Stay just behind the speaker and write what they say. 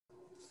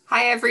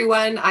Hi,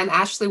 everyone. I'm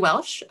Ashley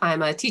Welsh.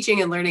 I'm a teaching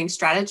and learning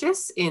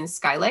strategist in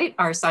Skylight,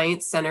 our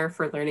Science Center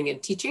for Learning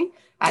and Teaching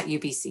at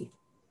UBC.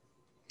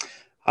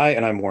 Hi,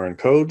 and I'm Warren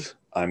Code.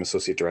 I'm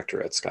Associate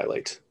Director at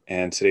Skylight.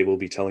 And today we'll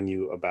be telling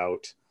you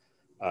about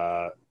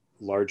a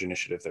large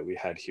initiative that we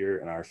had here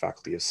in our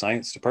Faculty of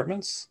Science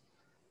departments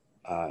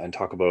and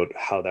talk about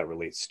how that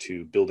relates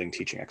to building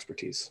teaching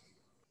expertise.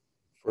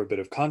 For a bit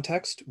of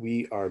context,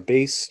 we are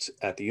based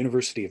at the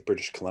University of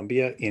British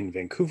Columbia in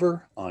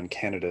Vancouver on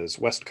Canada's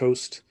West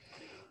Coast.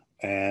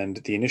 And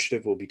the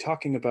initiative we'll be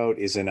talking about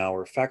is in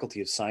our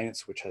Faculty of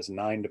Science, which has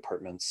 9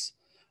 departments.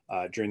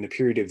 During the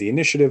period of the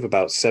initiative,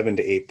 about 7,000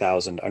 to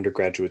 8,000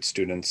 undergraduate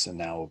students, and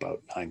now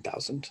about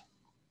 9,000.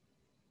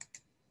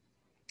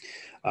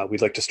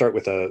 We'd like to start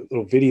with a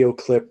little video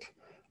clip.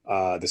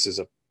 This is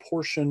a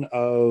portion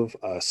of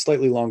a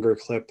slightly longer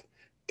clip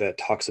that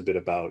talks a bit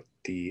about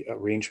the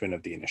arrangement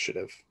of the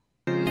initiative.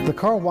 The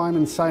Carl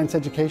Wieman Science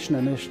Education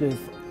Initiative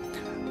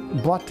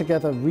brought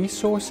together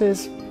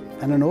resources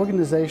and an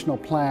organizational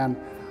plan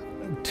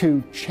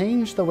to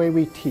change the way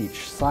we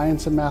teach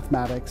science and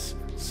mathematics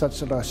such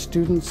that our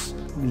students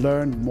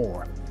learn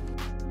more.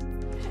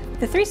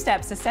 The 3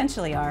 steps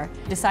essentially are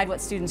decide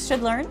what students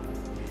should learn,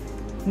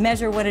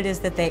 measure what it is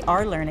that they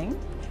are learning,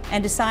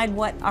 and decide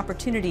what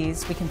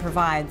opportunities we can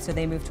provide so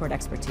they move toward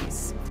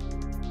expertise.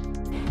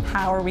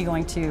 How are we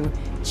going to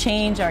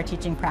change our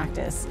teaching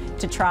practice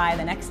to try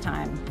the next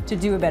time to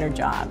do a better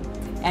job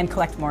and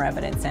collect more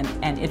evidence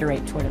and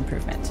iterate toward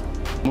improvement?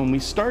 When we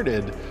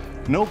started,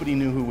 nobody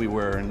knew who we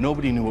were,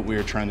 nobody knew what we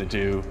were trying to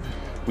do.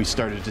 We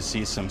started to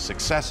see some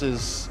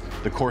successes.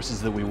 The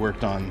courses that we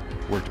worked on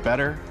worked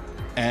better.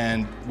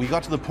 And we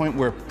got to the point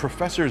where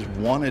professors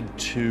wanted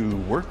to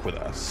work with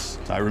us.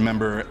 I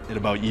remember at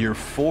about year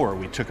 4,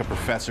 we took a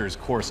professor's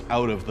course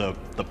out of the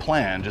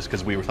plan just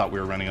because we thought we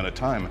were running out of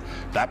time.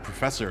 That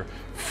professor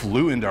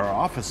flew into our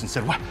office and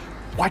said,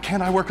 why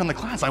can't I work on the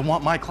class? I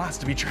want my class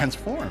to be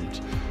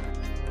transformed.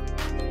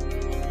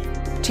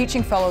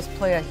 Teaching fellows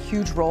play a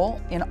huge role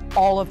in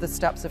all of the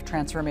steps of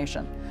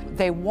transformation.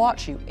 They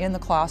watch you in the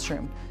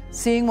classroom,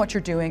 seeing what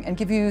you're doing and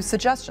give you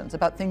suggestions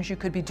about things you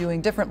could be doing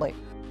differently.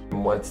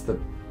 What's the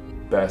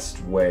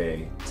best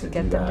way to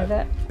do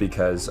that?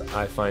 Because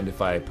I find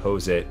if I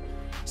pose it,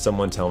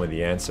 someone tell me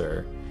the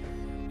answer,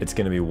 it's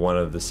going to be one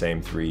of the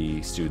same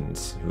 3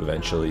 students who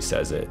eventually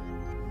says it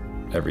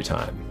every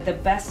time. The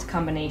best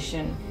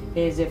combination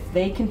is if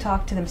they can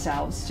talk to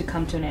themselves to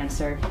come to an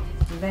answer,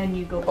 then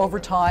you go. Over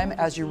time,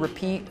 as you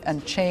repeat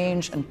and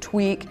change and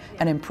tweak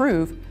and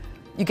improve,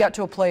 you get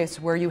to a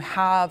place where you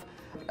have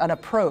an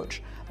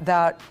approach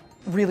that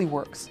really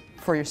works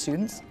for your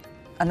students,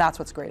 and that's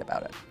what's great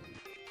about it.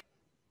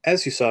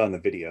 As you saw in the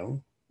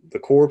video, the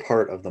core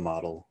part of the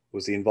model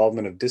was the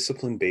involvement of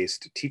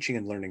discipline-based teaching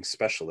and learning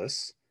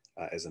specialists,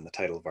 as in the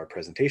title of our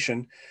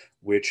presentation,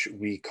 which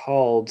we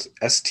called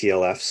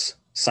STLFs,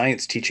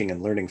 Science Teaching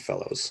and Learning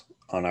Fellows,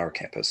 on our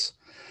campus.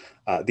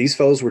 These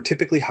fellows were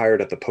typically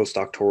hired at the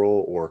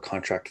postdoctoral or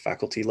contract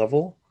faculty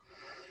level.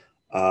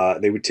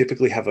 They would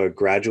typically have a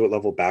graduate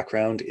level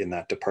background in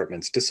that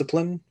department's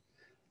discipline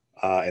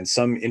and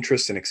some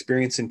interest and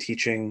experience in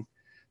teaching,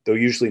 though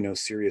usually no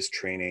serious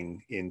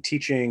training in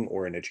teaching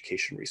or in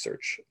education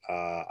research.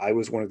 I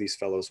was one of these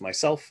fellows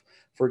myself,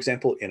 for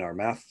example, in our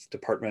math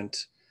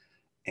department,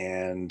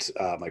 and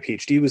my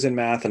PhD was in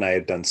math, and I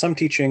had done some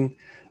teaching,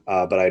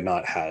 but I had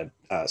not had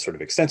sort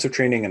of extensive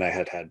training, and I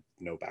had had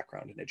no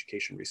background in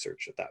education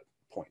research at that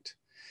point.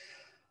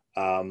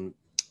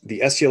 The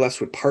STLFs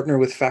would partner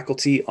with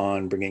faculty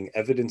on bringing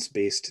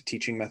evidence-based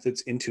teaching methods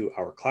into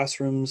our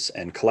classrooms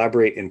and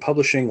collaborate in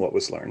publishing what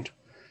was learned.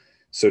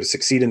 So to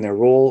succeed in their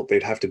role,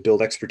 they'd have to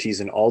build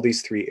expertise in all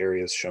these 3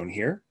 areas shown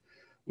here,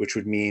 which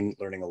would mean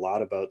learning a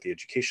lot about the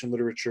education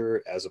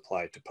literature as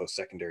applied to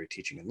post-secondary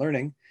teaching and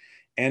learning,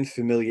 and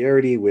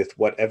familiarity with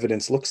what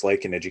evidence looks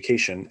like in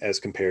education as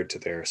compared to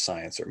their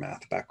science or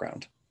math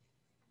background.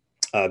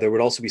 There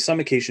would also be some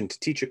occasion to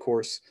teach a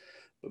course,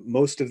 but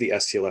most of the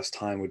STLF's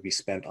time would be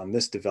spent on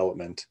this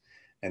development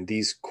and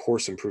these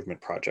course improvement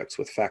projects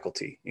with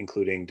faculty,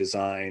 including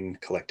design,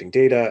 collecting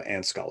data,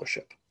 and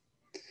scholarship.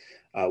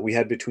 We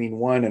had between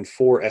 1 and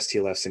 4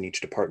 STLFs in each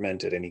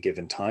department at any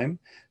given time.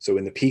 So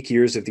in the peak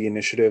years of the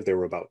initiative, there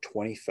were about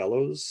 20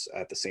 fellows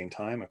at the same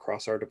time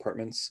across our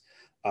departments.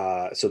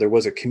 So there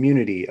was a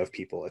community of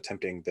people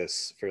attempting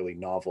this fairly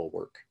novel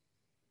work.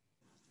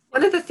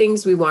 One of the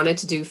things we wanted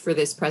to do for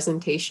this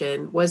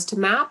presentation was to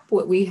map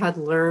what we had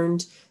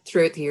learned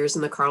throughout the years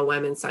in the Carl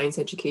Wieman Science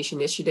Education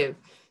Initiative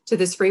to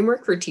this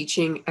framework for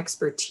teaching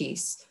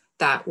expertise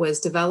that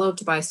was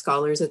developed by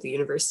scholars at the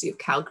University of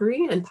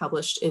Calgary and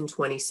published in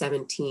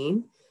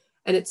 2017.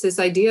 And it's this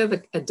idea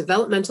of a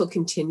developmental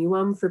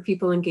continuum for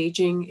people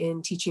engaging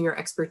in teaching or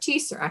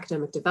expertise or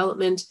academic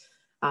development,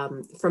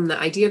 from the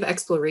idea of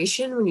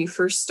exploration when you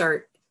first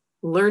start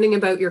learning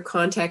about your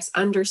context,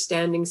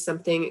 understanding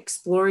something,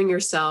 exploring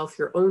yourself,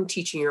 your own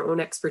teaching, your own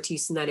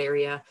expertise in that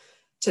area,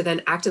 to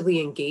then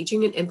actively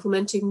engaging and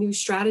implementing new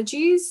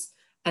strategies,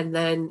 and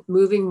then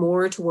moving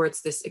more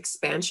towards this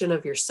expansion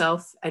of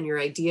yourself and your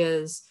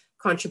ideas,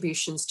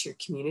 contributions to your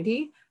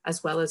community,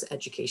 as well as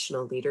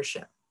educational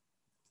leadership.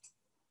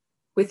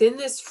 Within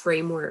this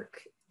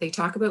framework, they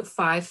talk about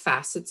 5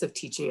 facets of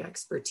teaching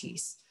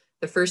expertise.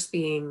 The first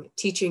being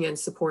teaching and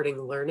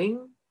supporting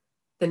learning.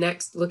 The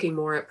next, looking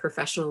more at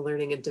professional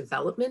learning and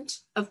development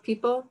of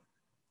people.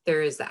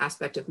 There is the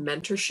aspect of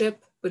mentorship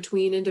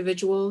between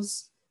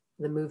individuals,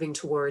 then moving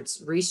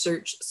towards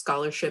research,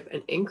 scholarship,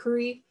 and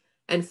inquiry.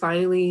 And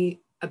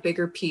finally, a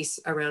bigger piece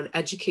around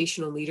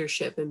educational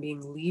leadership and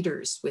being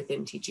leaders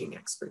within teaching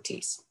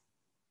expertise.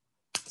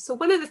 So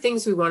one of the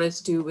things we wanted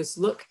to do was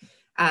look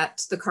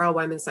at the Carl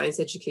Wieman Science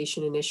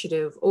Education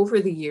Initiative over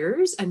the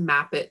years and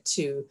map it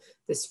to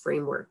this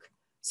framework.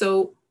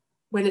 So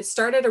when it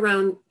started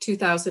around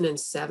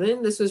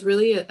 2007, this was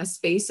really a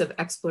space of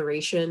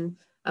exploration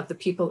of the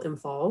people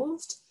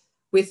involved.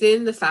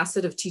 Within the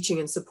facet of teaching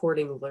and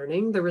supporting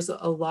learning, there was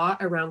a lot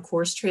around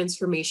course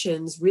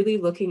transformations, really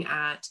looking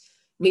at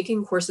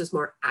making courses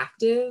more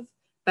active,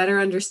 better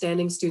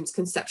understanding students'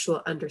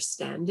 conceptual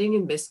understanding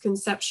and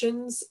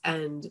misconceptions,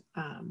 and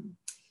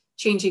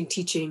changing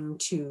teaching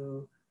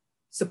to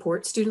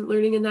support student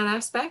learning in that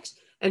aspect,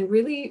 and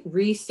really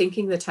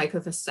rethinking the type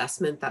of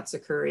assessment that's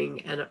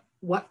occurring and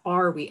what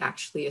are we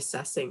actually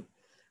assessing.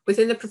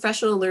 Within the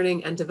professional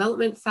learning and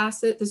development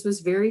facet, this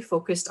was very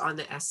focused on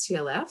the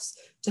STLFs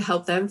to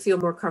help them feel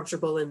more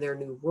comfortable in their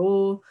new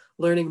role,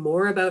 learning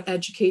more about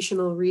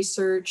educational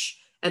research,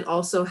 and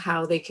also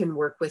how they can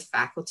work with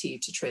faculty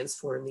to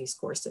transform these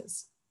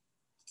courses.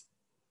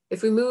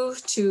 If we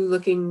move to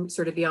looking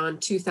sort of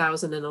beyond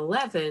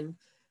 2011,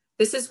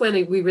 this is when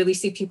we really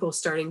see people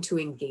starting to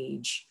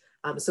engage.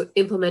 So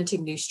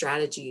implementing new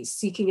strategies,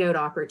 seeking out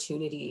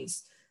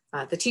opportunities.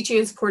 The teaching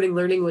and supporting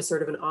learning was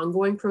sort of an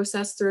ongoing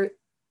process through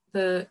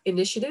the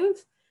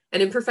initiative.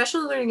 And in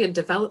professional learning and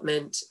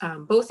development,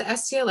 both the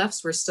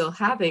STLFs were still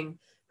having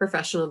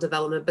professional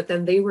development, but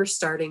then they were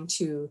starting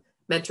to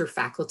mentor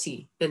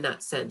faculty in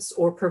that sense,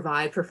 or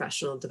provide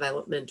professional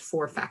development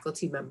for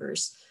faculty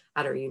members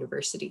at our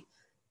university.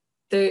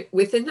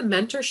 Within the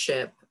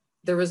mentorship,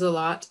 there was a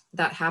lot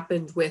that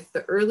happened with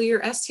the earlier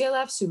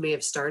STLFs who may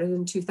have started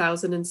in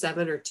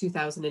 2007 or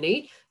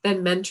 2008,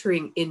 then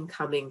mentoring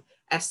incoming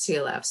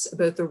STLFs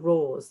about the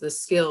roles, the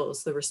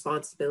skills, the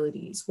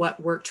responsibilities,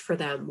 what worked for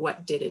them,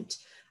 what didn't.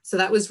 So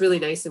that was really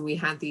nice. And we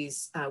had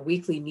these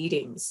weekly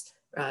meetings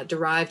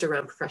derived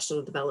around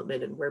professional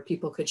development and where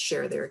people could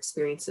share their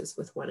experiences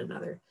with one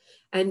another.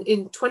 And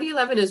in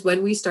 2011 is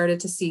when we started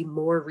to see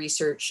more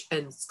research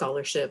and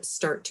scholarships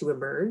start to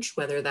emerge,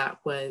 whether that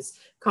was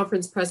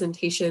conference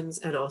presentations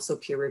and also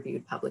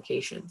peer-reviewed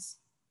publications.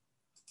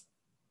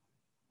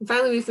 And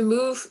finally, if we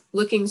move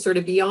looking sort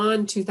of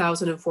beyond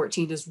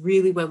 2014 is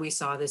really when we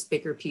saw this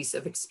bigger piece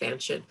of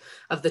expansion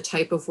of the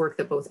type of work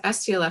that both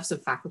STLFs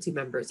and faculty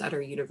members at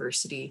our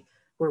university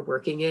were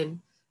working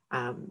in.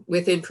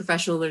 Within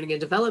professional learning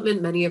and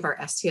development, many of our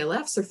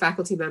STLFs or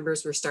faculty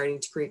members were starting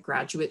to create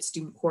graduate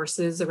student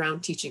courses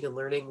around teaching and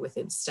learning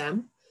within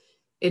STEM.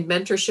 In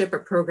mentorship, a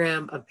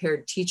program of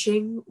paired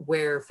teaching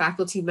where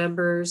faculty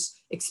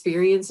members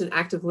experienced in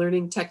active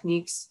learning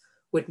techniques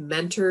would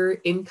mentor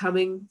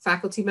incoming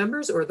faculty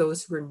members or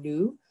those who were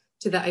new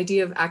to the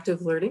idea of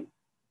active learning.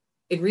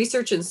 In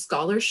research and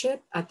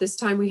scholarship, at this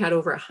time we had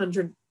over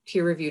 100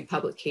 peer-reviewed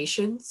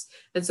publications.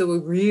 And so we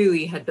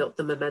really had built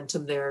the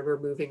momentum there and we're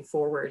moving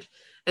forward.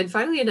 And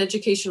finally, in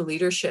educational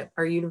leadership,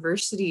 our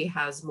university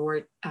has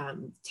more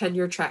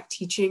tenure track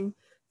teaching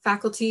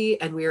faculty,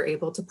 and we are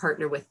able to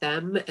partner with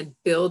them and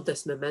build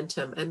this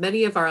momentum. And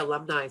many of our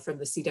alumni from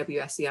the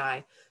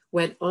CWSEI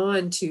went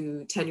on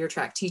to tenure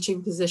track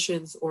teaching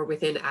positions or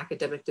within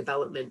academic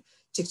development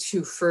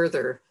to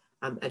further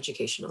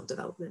educational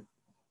development.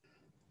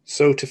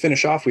 So to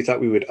finish off, we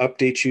thought we would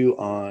update you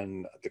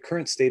on the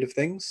current state of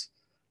things.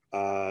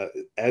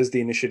 As the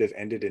initiative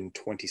ended in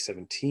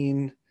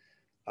 2017,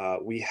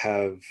 we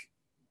have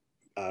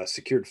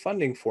secured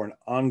funding for an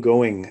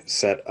ongoing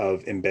set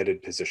of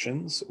embedded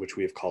positions, which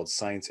we have called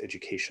science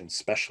education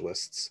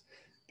specialists.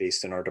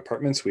 Based in our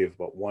departments, we have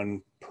about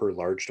 1 per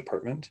large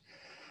department.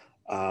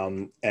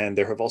 And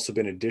there have also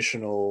been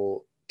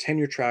additional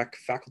tenure track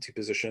faculty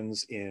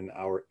positions in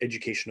our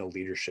educational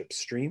leadership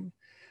stream,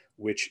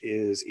 which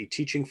is a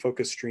teaching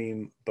focused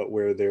stream, but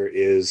where there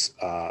is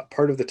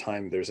part of the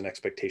time there's an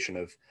expectation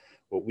of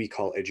what we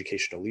call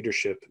educational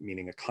leadership,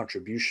 meaning a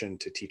contribution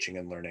to teaching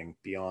and learning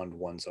beyond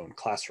one's own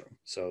classroom.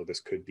 So this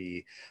could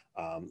be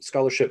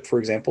scholarship, for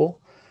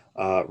example,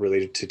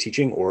 related to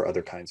teaching or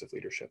other kinds of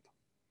leadership.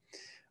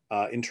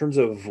 In terms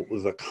of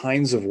the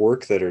kinds of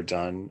work that are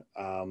done,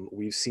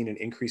 we've seen an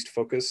increased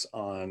focus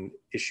on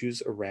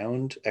issues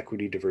around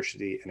equity,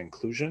 diversity, and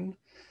inclusion.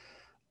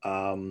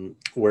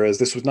 Whereas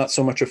this was not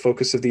so much a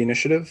focus of the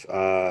initiative.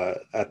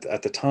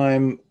 At the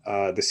time,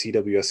 the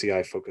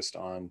CWSEI focused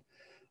on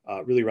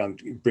really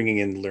around bringing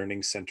in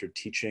learning-centered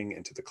teaching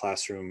into the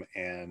classroom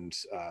and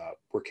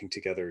working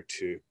together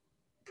to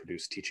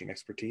produce teaching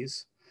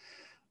expertise.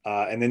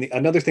 And then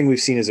another thing we've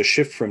seen is a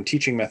shift from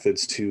teaching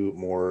methods to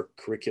more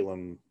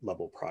curriculum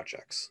level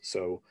projects.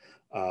 So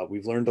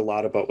we've learned a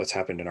lot about what's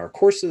happened in our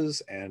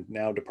courses, and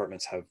now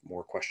departments have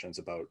more questions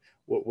about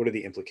what are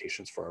the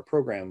implications for our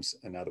programs,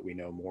 and now that we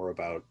know more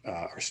about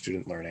our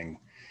student learning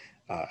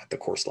at the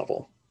course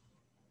level.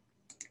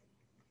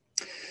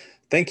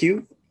 Thank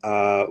you.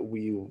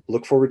 We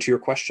look forward to your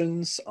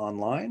questions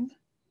online,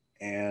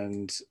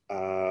 and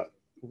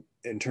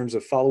in terms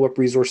of follow-up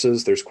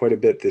resources, there's quite a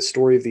bit. The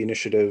story of the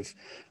initiative,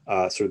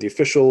 sort of the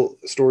official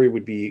story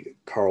would be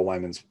Carl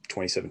Wieman's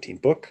 2017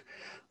 book.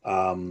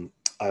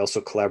 I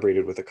also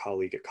collaborated with a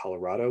colleague at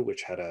Colorado,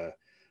 which had a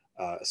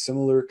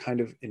similar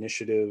kind of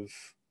initiative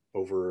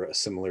over a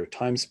similar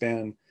time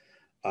span,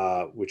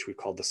 which we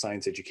called the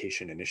Science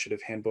Education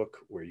Initiative Handbook,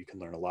 where you can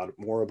learn a lot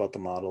more about the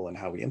model and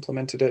how we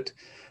implemented it.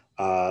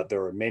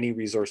 There are many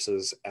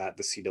resources at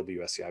the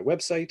CWSEI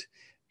website.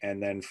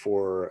 And then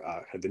for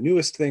the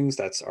newest things,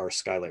 that's our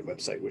Skylight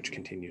website, which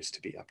continues to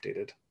be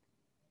updated.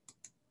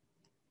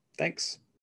 Thanks.